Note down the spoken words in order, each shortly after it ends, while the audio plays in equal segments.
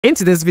In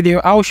today's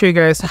video, I'll show you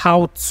guys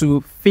how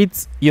to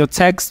fit your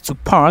text to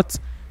part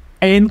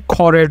in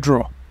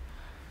CorelDraw.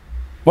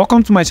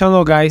 Welcome to my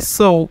channel, guys.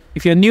 So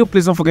if you're new,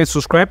 please don't forget to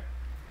subscribe.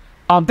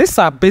 These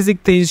are basic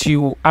things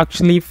you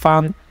actually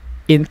found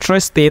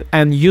interesting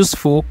and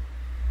useful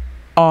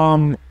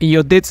in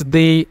your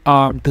day-to-day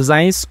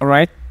designs. All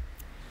right,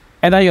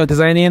 either you're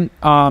designing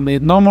a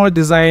normal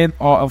design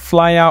or a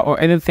flyer or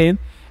anything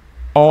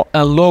or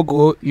a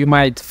logo, you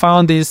might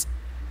find this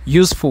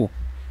useful.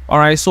 All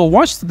right, so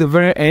watch to the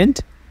very end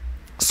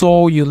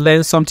so you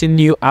learn something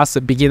new as a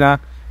beginner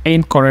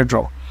in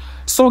CorelDraw.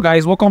 So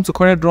guys, welcome to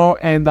CorelDraw,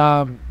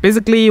 and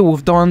basically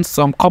we've done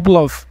some couple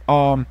of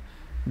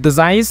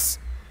designs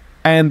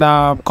and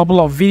a couple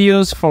of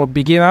videos for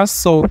beginners.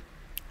 So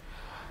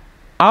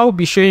I'll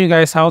be showing you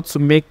guys how to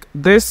make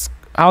this,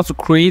 how to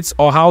create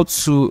or how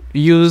to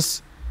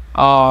use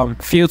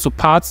fill to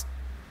part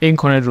in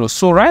CorelDraw.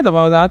 So right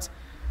about that,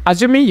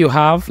 assuming you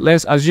have,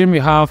 let's assume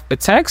you have a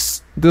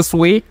text this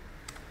way.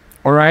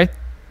 All right,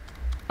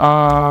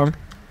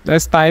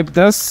 let's type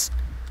this.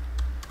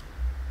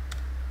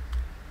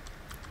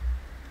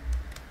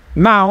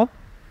 Now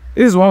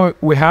this is what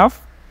we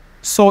have.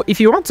 So if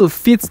you want to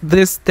fit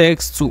this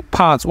text to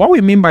part, what we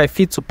mean by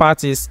fit to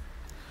part is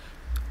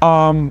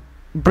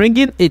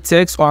bringing a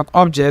text or an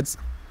object,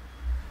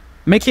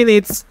 making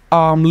it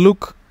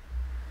look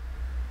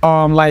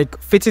like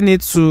fitting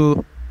it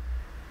to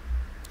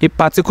a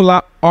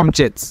particular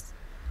object.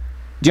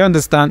 Do you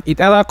understand?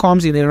 It either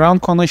comes in a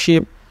round corner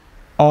shape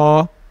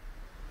or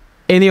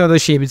any other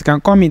shape. It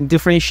can come in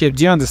different shapes.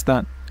 Do you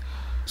understand?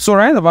 So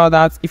right about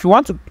that, if you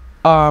want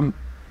to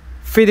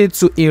fit it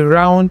to a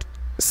round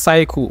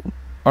cycle,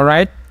 all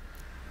right,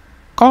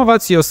 come over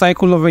to your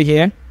cycle over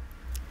here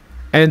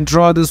and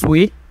draw this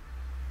way,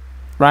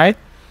 right?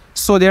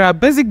 So there are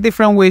basic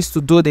different ways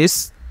to do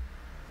this.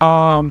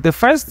 The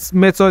first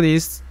method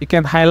is you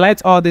can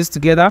highlight all this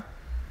together,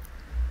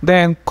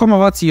 then come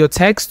over to your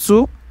text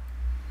tool,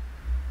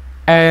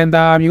 and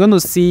you're going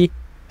to see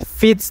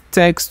fit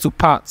text to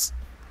parts.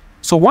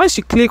 So once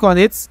you click on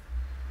it,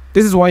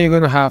 this is what you're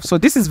going to have. So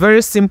this is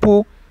very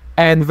simple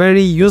and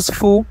very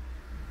useful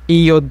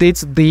in your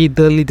day-to-day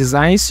daily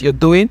designs you're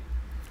doing.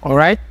 All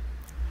right,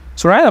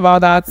 so right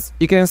about that,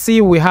 you can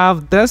see we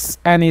have this,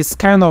 and it's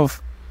kind of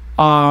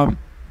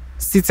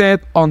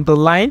seated on the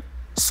line.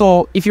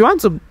 So if you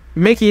want to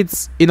make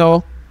it, you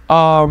know,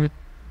 you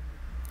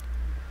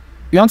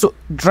want to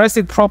dress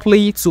it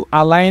properly to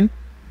align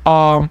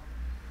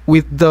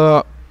with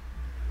the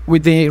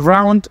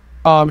round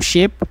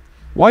shape,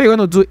 what you're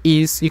going to do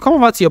is you come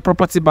over to your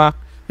property bar.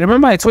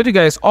 Remember, I told you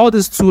guys all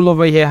these tools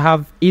over here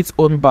have its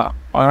own bar.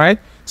 All right,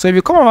 so if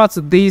you come over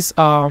to this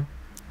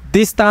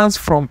distance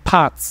from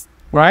parts,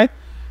 right,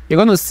 you're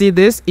going to see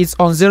this, it's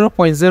on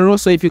 0.0.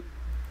 so if you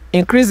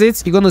increase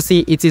it, you're going to see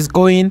it is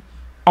going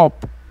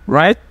up,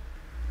 right?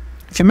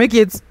 If you make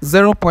it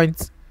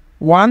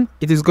 0.1,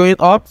 it is going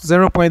up.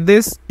 0.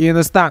 This, you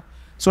understand?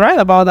 So right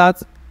about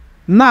that,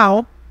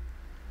 now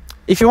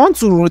if you want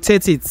to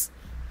rotate it,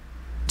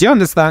 do you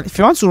understand? If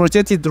you want to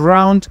rotate it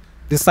around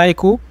the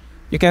cycle,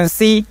 you can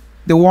see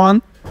the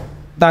one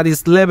that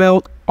is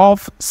labeled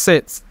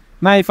offset.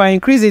 Now if I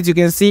increase it, you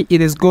can see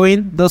it is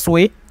going this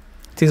way.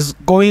 It is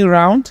going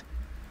round.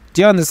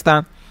 Do you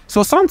understand?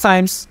 So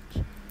sometimes,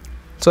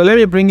 so let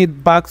me bring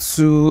it back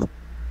to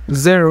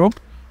 0.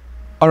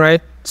 All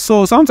right,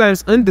 so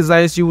sometimes in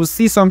designs you will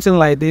see something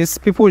like this.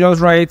 People just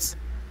write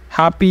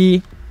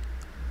happy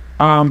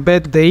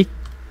birthday.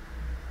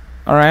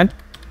 All right,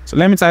 so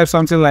let me type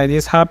something like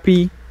this: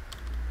 happy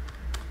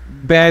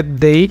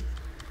birthday.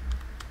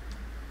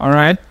 All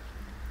right,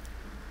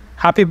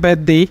 happy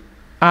birthday,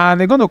 and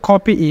they're going to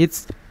copy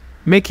it,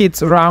 make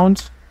it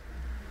round.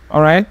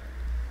 All right,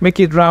 make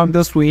it round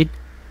this way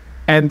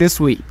and this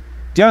way.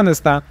 Do you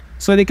understand?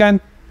 So they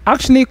can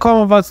actually come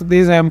over to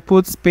this and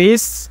put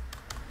space.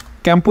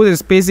 Can put a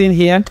space in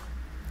here.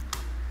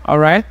 All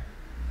right,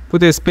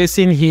 put a space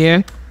in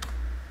here.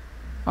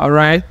 All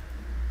right,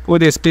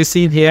 put a space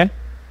in here.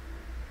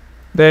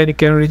 Then you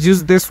can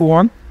reduce this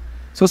one.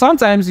 So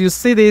sometimes you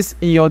see this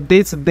in your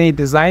day-to-day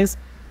designs,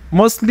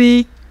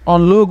 mostly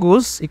on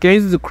logos. You can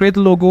use it to create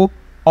logo,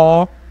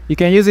 or you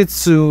can use it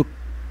to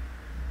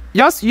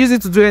just use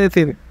it to do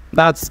anything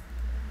that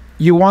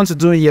you want to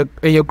do in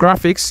your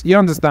graphics. You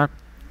understand?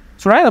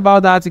 So right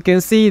about that, you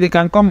can see they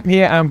can come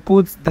here and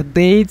put the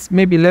date,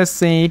 maybe let's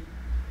say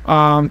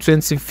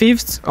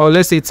 25th, or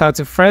let's say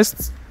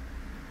 31st,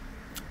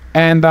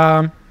 and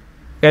you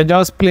can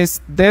just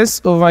place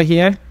this over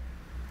here.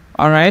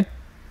 All right,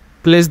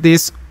 place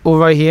this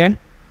over here,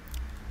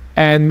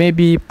 and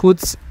maybe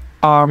put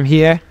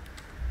here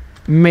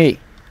May.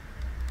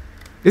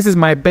 This is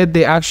my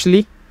birthday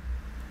actually.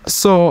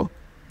 So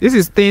this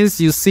is things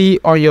you see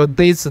on your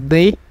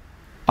day-to-day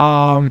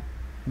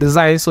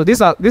design. So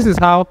this is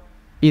how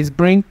it's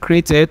being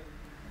created.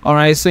 All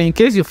right, so in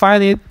case you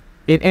find it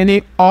in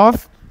any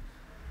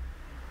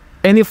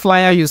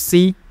flyer you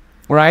see,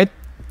 right,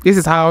 this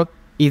is how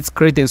it's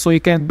created. So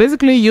you can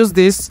basically use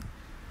this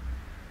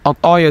on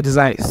all your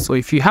designs. So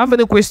if you have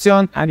any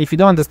question and if you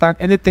don't understand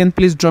anything,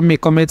 please drop me a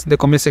comment in the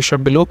comment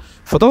section below.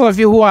 For those of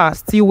you who are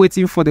still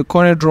waiting for the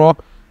CorelDRAW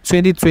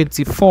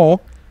 2024,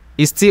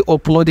 it's still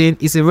uploading.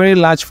 It's a very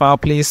large file.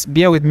 Please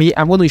bear with me.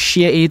 I'm going to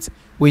share it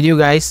with you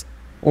guys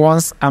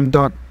once I'm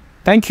done.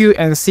 Thank you,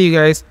 and see you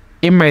guys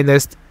in my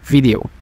next video.